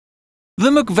The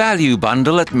McValue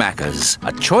Bundle at Macca's.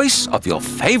 A choice of your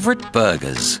favourite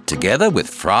burgers, together with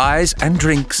fries and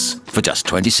drinks for just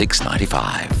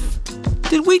 $26.95.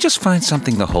 Did we just find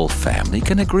something the whole family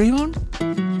can agree on?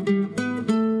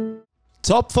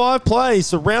 Top 5 plays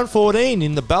for round 14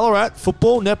 in the Ballarat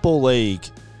Football Netball League.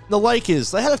 The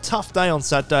Lakers, they had a tough day on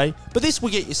Saturday, but this will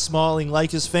get you smiling,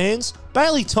 Lakers fans.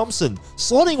 Bailey Thompson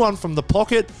slotting one from the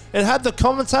pocket and had the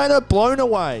commentator blown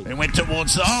away. It went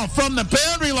towards from the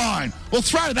boundary line. We'll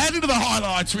throw that into the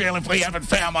highlights reel if we haven't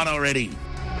found one already.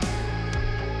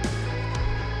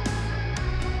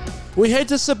 We head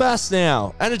to Sebas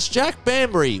now, and it's Jack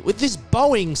Banbury with this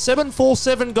Boeing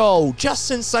 747 goal. Just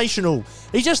sensational.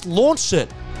 He just launched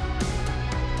it.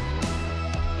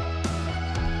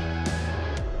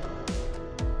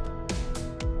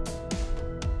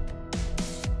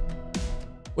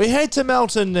 We head to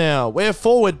Melton now, where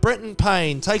forward Brenton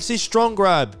Payne takes his strong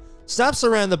grab, snaps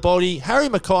around the body, Harry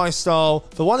Mackay style,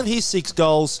 for one of his 6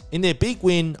 goals in their big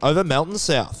win over Melton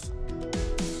South.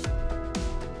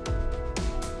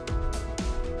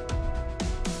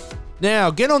 Now,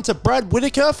 get on to Brad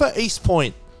Whitaker for East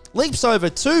Point. Leaps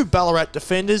over 2 Ballarat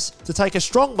defenders to take a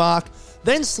strong mark,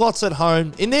 then slots at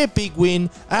home in their big win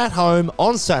at home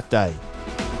on Saturday.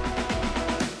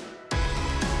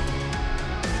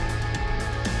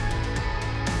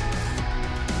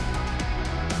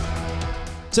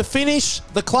 To finish,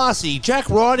 the classy Jack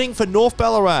Riding for North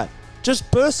Ballarat just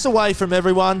bursts away from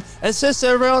everyone and says to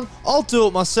everyone, "I'll do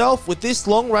it myself with this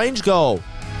long-range goal."